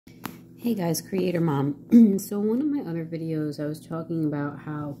Hey guys, Creator Mom. So one of my other videos, I was talking about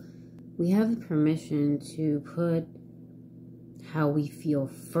how we have the permission to put how we feel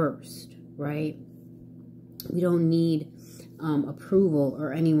first, right? We don't need approval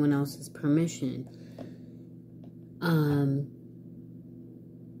or anyone else's permission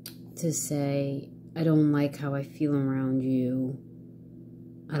to say, I don't like how I feel around you.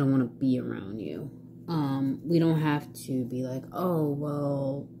 I don't want to be around you. We don't have to be like, oh,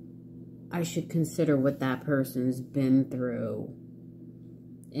 well, I should consider what that person's been through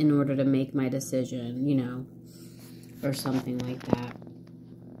in order to make my decision, you know, or something like that.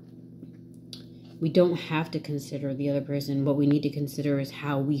 We don't have to consider the other person. What we need to consider is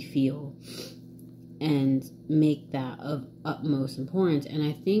how we feel and make that of utmost importance. And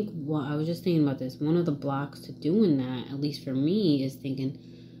I think, well, I was just thinking about this. One of the blocks to doing that, at least for me, is thinking,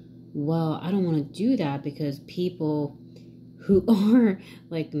 well, I don't want to do that because people who are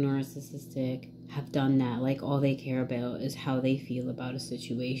like narcissistic have done that. Like all they care about is how they feel about a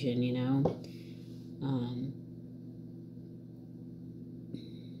situation, you know?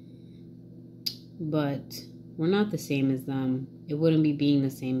 But we're not the same as them. It wouldn't be being the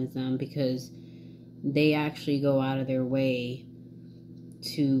same as them because they actually go out of their way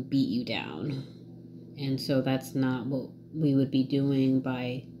to beat you down. And so that's not what we would be doing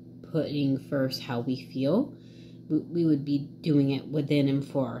by putting first how we feel. We would be doing it within and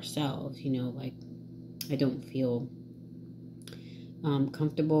for ourselves, you know, like I don't feel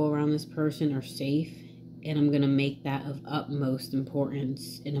comfortable around this person or safe, and I'm going to make that of utmost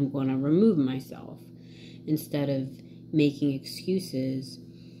importance, and I'm going to remove myself instead of making excuses,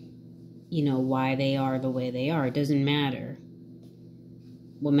 you know, why they are the way they are. It doesn't matter.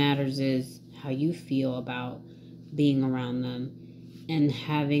 What matters is how you feel about being around them and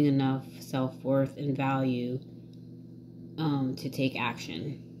having enough self-worth and value to take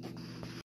action.